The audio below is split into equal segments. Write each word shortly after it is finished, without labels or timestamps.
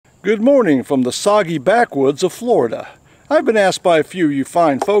Good morning from the soggy backwoods of Florida. I've been asked by a few of you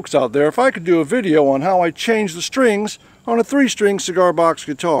fine folks out there if I could do a video on how I change the strings on a 3-string cigar box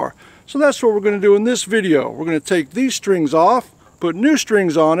guitar. So that's what we're going to do in this video. We're going to take these strings off, put new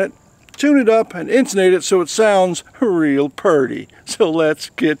strings on it, tune it up, and intonate it so it sounds real purty. So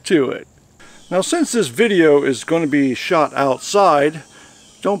let's get to it. Now, since this video is going to be shot outside,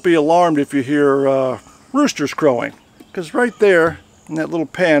 don't be alarmed if you hear roosters crowing, because right there in that little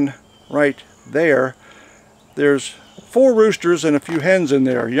pen right there, there's 4 roosters and a few hens in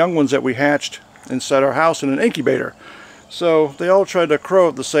there, young ones that we hatched inside our house in an incubator. So they all try to crow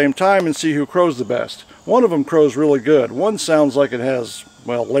at the same time and see who crows the best. One of them crows really good. One sounds like it has,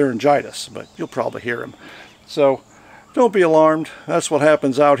 well, laryngitis, but you'll probably hear him. So don't be alarmed. That's what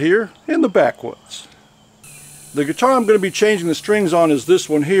happens out here in the backwoods. The guitar I'm going to be changing the strings on is this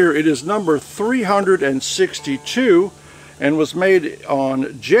one here. It is number 362 and was made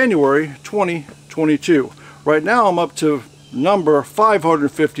on January 2022. Right now I'm up to number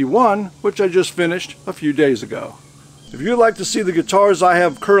 551, which I just finished a few days ago. If you'd like to see the guitars I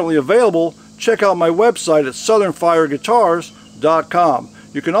have currently available, check out my website at southernfireguitars.com.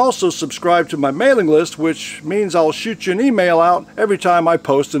 You can also subscribe to my mailing list, which means I'll shoot you an email out every time I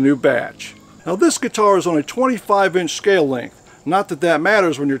post a new batch. Now, this guitar is on a 25-inch scale length. Not that that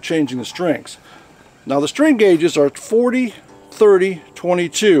matters when you're changing the strings. Now, the string gauges are 40, 30,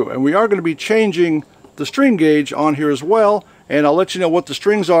 22, and we are going to be changing the string gauge on here as well, and I'll let you know what the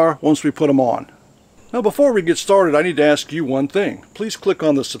strings are once we put them on. Now, before we get started, I need to ask you one thing. Please click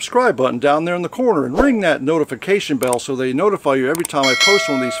on the subscribe button down there in the corner and ring that notification bell so they notify you every time I post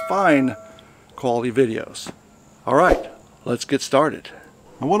one of these fine quality videos. Alright, let's get started.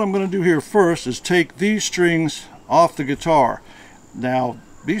 Now, what I'm going to do here first is take these strings off the guitar. Now,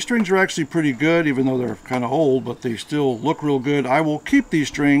 these strings are actually pretty good, even though they're kind of old, but they still look real good. I will keep these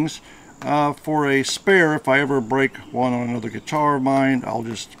strings for a spare. If I ever break one on another guitar of mine, I'll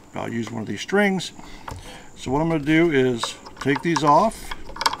use one of these strings. So what I'm going to do is take these off.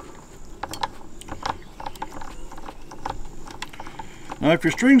 Now, if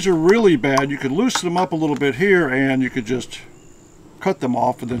your strings are really bad, you could loosen them up a little bit here and you could just cut them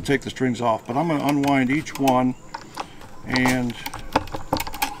off and then take the strings off. But I'm going to unwind each one and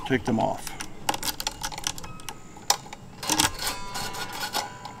take them off.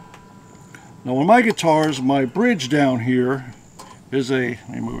 Now, on my guitars, my bridge down here is let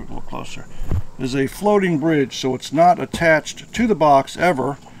me move it a little closer, is a floating bridge, so it's not attached to the box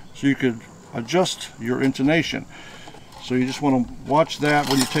ever, so you could adjust your intonation. So you just want to watch that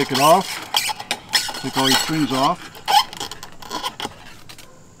when you take it off. Take all your strings off.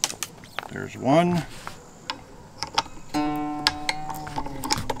 There's one.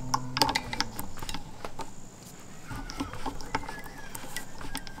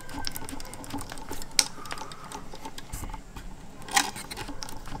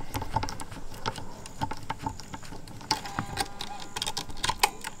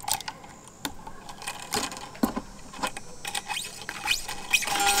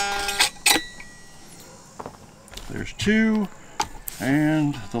 There's 2,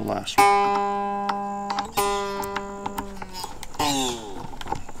 and the last one.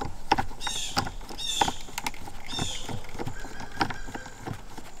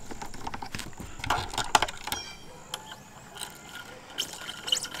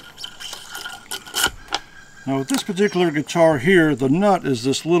 Now, with this particular guitar here, the nut is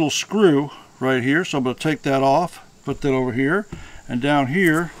this little screw right here, so I'm going to take that off, put that over here, and down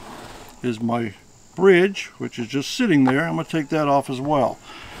here is my bridge, which is just sitting there. I'm going to take that off as well.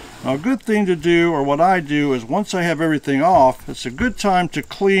 Now, a good thing to do, or what I do, is once I have everything off, it's a good time to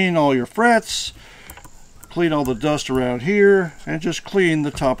clean all your frets, clean all the dust around here, and just clean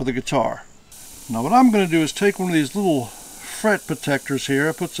the top of the guitar. Now, what I'm going to do is take one of these little fret protectors here.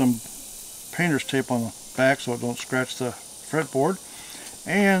 I put some painter's tape on the back so I don't scratch the fretboard,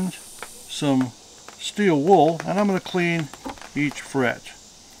 and some steel wool, and I'm going to clean each fret.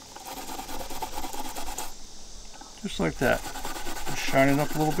 Just like that. Just shine it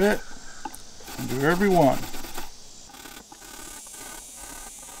up a little bit and do every one.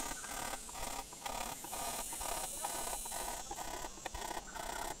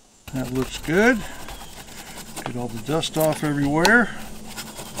 That looks good. Get all the dust off everywhere.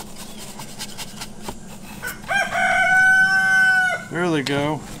 There they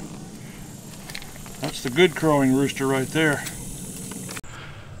go. That's the good crowing rooster right there.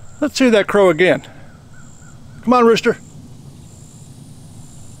 Let's hear that crow again. Come on, rooster.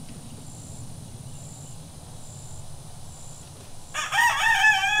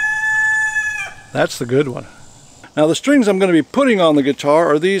 That's the good one. Now the strings I'm going to be putting on the guitar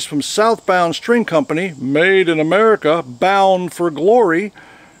are these from Southbound String Company, made in America, bound for glory,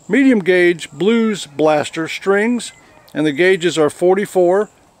 medium gauge Blues Blaster strings, and the gauges are 44,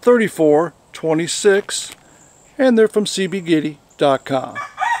 34, 26, and they're from cbgiddy.com.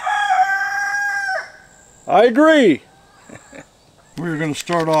 I agree! We're going to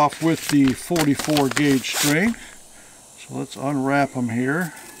start off with the 44 gauge string, so let's unwrap them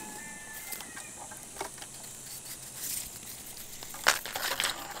here.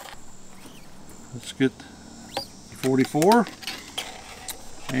 Let's get the 44,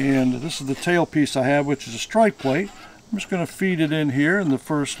 and this is the tail piece I have, which is a strike plate. I'm just going to feed it in here in the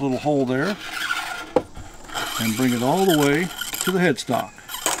first little hole there and bring it all the way to the headstock.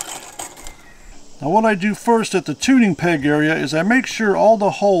 Now what I do first at the tuning peg area is I make sure all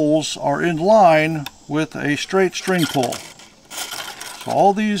the holes are in line with a straight string pull. So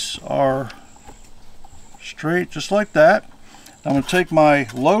all these are straight just like that. I'm going to take my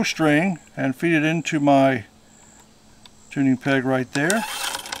low string and feed it into my tuning peg right there.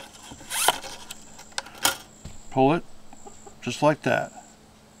 Pull it just like that.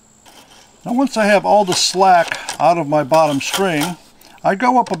 Now once I have all the slack out of my bottom string, I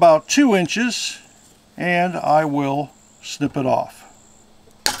go up about 2 inches and I will snip it off.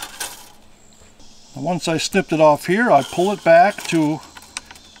 Now once I snipped it off here, I pull it back to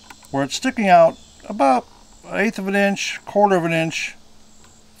where it's sticking out about 1/8 of an inch, 1/4 of an inch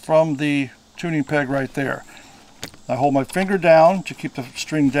from the tuning peg right there. I hold my finger down to keep the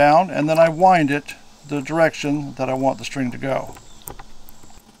string down, and then I wind it the direction that I want the string to go.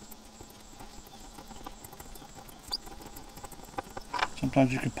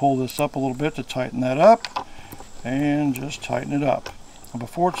 Sometimes you can pull this up a little bit to tighten that up, and just tighten it up. And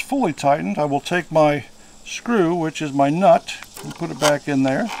before it's fully tightened, I will take my screw, which is my nut, and put it back in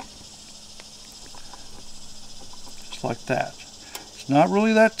there. Like that. It's not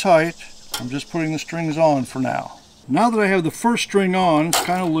really that tight. I'm just putting the strings on for now. Now that I have the first string on, it's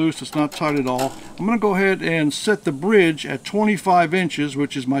kind of loose, it's not tight at all, I'm going to go ahead and set the bridge at 25 inches,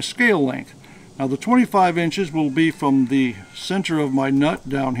 which is my scale length. Now the 25 inches will be from the center of my nut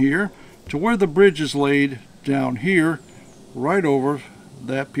down here to where the bridge is laid down here, right over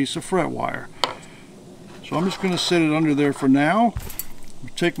that piece of fret wire. So I'm just going to set it under there for now.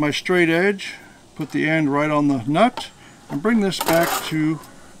 Take my straight edge, put the end right on the nut, and bring this back to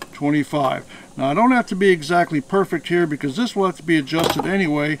 25. Now I don't have to be exactly perfect here because this will have to be adjusted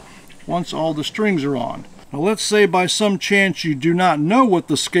anyway once all the strings are on. Now let's say by some chance you do not know what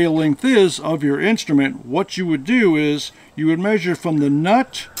the scale length is of your instrument. What you would do is you would measure from the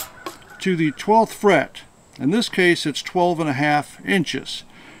nut to the 12th fret. In this case it's 12.5 inches.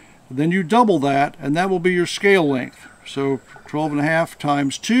 Then you double that and that will be your scale length. So 12.5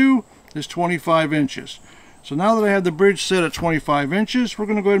 times 2 is 25 inches. So now that I have the bridge set at 25 inches, we're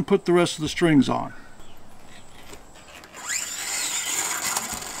going to go ahead and put the rest of the strings on.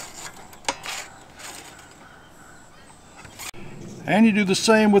 And you do the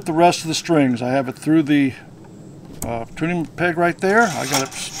same with the rest of the strings. I have it through the tuning peg right there. I got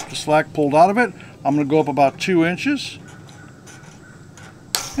it, the slack pulled out of it. I'm going to go up about 2 inches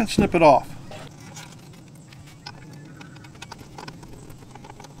and snip it off.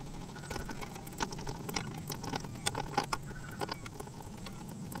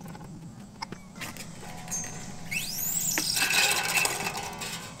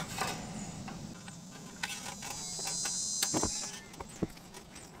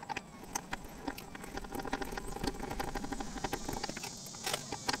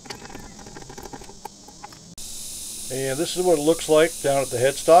 And this is what it looks like down at the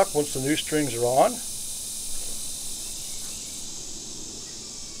headstock once the new strings are on.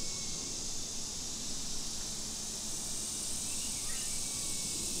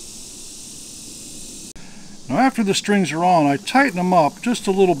 Now after the strings are on, I tighten them up just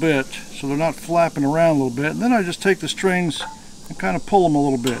a little bit so they're not flapping around a little bit. And then I just take the strings and kind of pull them a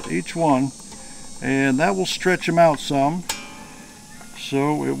little bit, each one. And that will stretch them out some.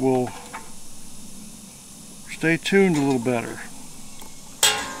 So it will stay tuned a little better.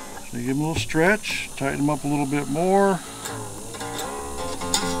 So you give them a little stretch, tighten them up a little bit more.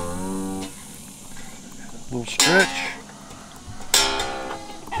 A little stretch.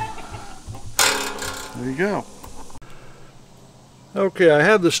 There you go. Okay, I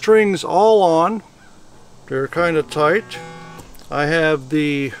have the strings all on. They're kind of tight. I have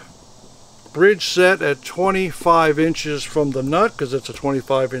the bridge set at 25 inches from the nut because it's a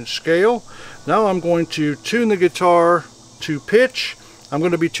 25-inch scale. Now I'm going to tune the guitar to pitch. I'm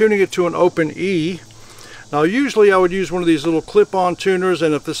going to be tuning it to an open E. Now usually I would use one of these little clip-on tuners,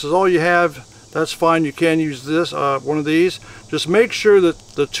 and if this is all you have, that's fine. You can use this, one of these. Just make sure that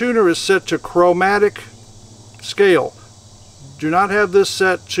the tuner is set to chromatic scale. Do not have this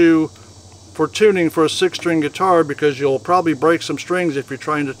set for tuning for a 6-string guitar, because you'll probably break some strings if you're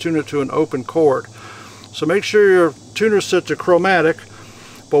trying to tune it to an open chord. So make sure your tuner is set to chromatic.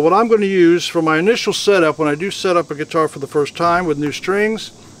 But what I'm going to use for my initial setup, when I do set up a guitar for the first time with new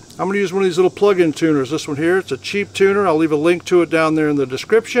strings, I'm going to use one of these little plug-in tuners. This one here, it's a cheap tuner. I'll leave a link to it down there in the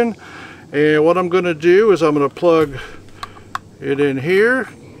description. And what I'm going to do is I'm going to plug it in here,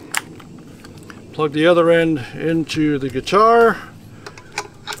 plug the other end into the guitar,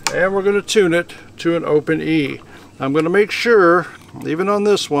 and we're going to tune it to an open E. I'm going to make sure, even on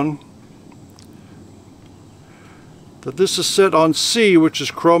this one, that this is set on C, which is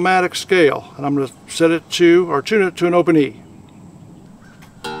chromatic scale, and I'm going to set it to, or tune it to, an open E.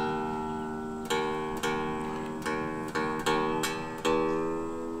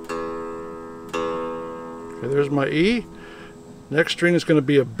 Okay, there's my E. Next string is going to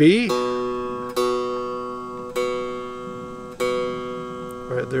be a B.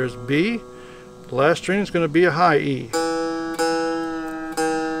 Right, there's B. The last string is going to be a high E.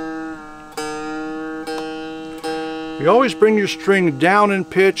 You always bring your string down in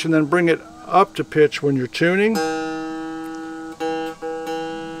pitch and then bring it up to pitch when you're tuning.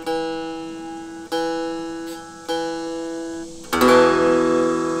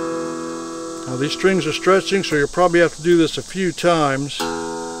 Now these strings are stretching, so you'll probably have to do this a few times.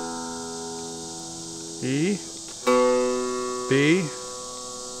 E, B,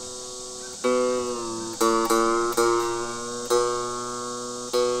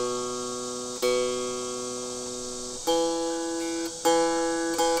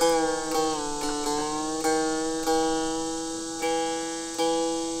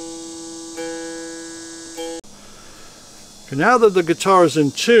 now that the guitar is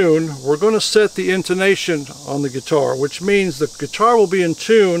in tune, we're going to set the intonation on the guitar, which means the guitar will be in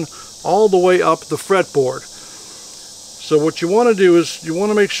tune all the way up the fretboard. So what you want to do is you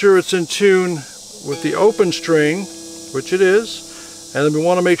want to make sure it's in tune with the open string, which it is, and then we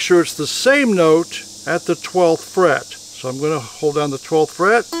want to make sure it's the same note at the 12th fret. So I'm going to hold down the 12th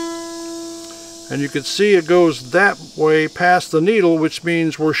fret, and you can see it goes that way past the needle, which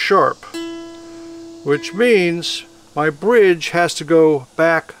means we're sharp, which means my bridge has to go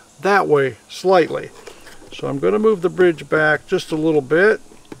back that way slightly. So I'm going to move the bridge back just a little bit,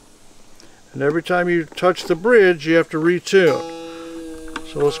 and every time you touch the bridge you have to retune.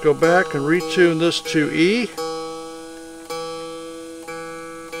 So let's go back and retune this to E.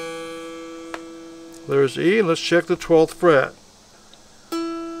 There's E, and let's check the 12th fret.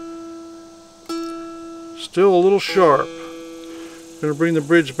 Still a little sharp. I'm going to bring the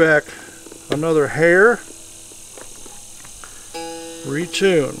bridge back another hair.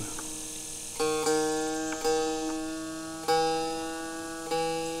 Retune.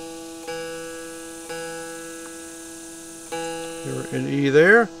 You're in E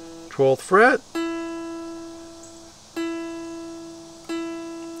there, 12th fret.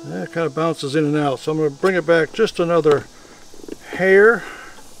 That kind of bounces in and out, so I'm going to bring it back just another hair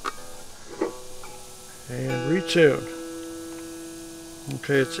and retune.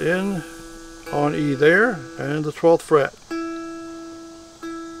 Okay, it's in on E there and the 12th fret.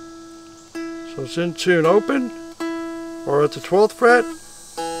 So it's in tune open, or at the 12th fret,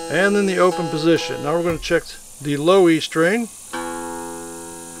 and then the open position. Now we're going to check the low E string,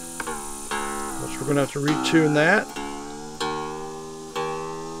 which we're going to have to retune that.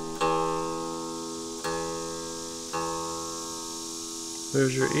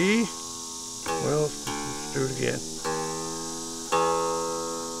 There's your E. Well, let's do it again.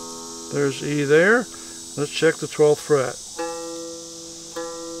 There's E there. Let's check the 12th fret.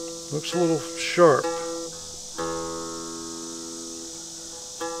 Looks a little sharp.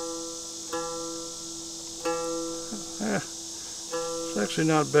 It's actually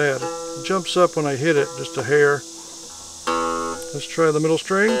not bad. It jumps up when I hit it, just a hair. Let's try the middle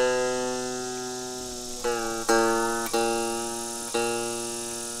string.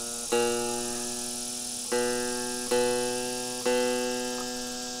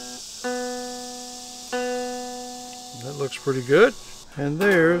 That looks pretty good. And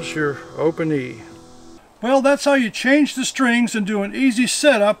there's your open E. Well, that's how you change the strings and do an easy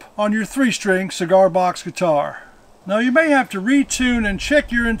setup on your 3-string cigar box guitar. Now you may have to retune and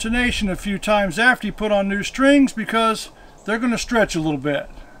check your intonation a few times after you put on new strings, because they're going to stretch a little bit.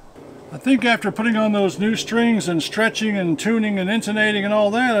 I think after putting on those new strings and stretching and tuning and intonating and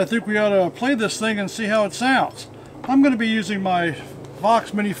all that, I think we ought to play this thing and see how it sounds. I'm going to be using my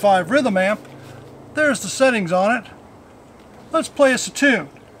Vox Mini 5 rhythm amp. There's the settings on it. Let's play us a tune.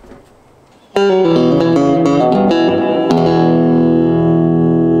 Love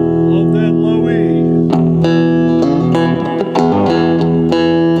that low E.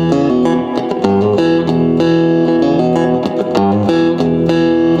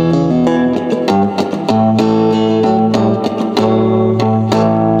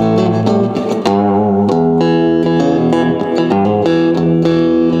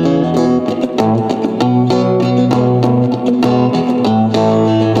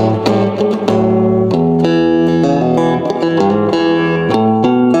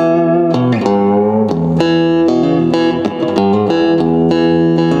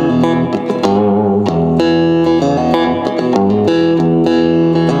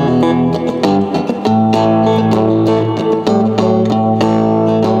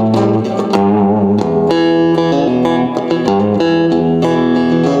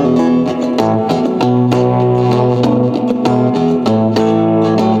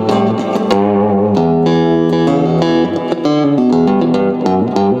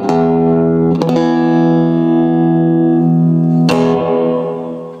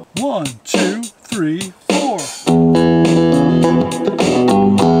 One, two, three, four.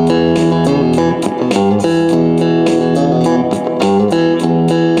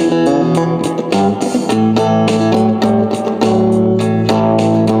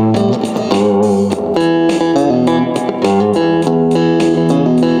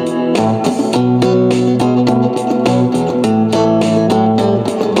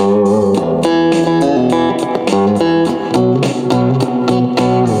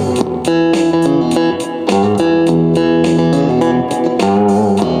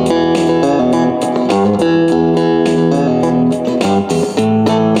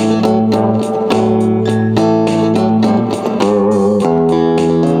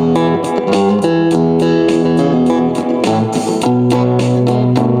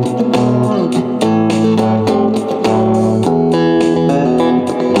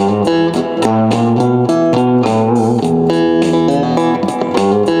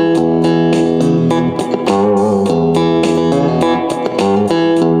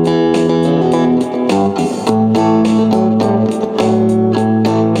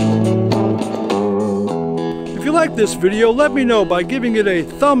 If you like this video, let me know by giving it a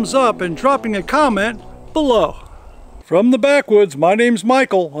thumbs up and dropping a comment below. From the backwoods, my name's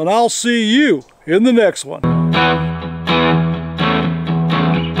Michael, and I'll see you in the next one.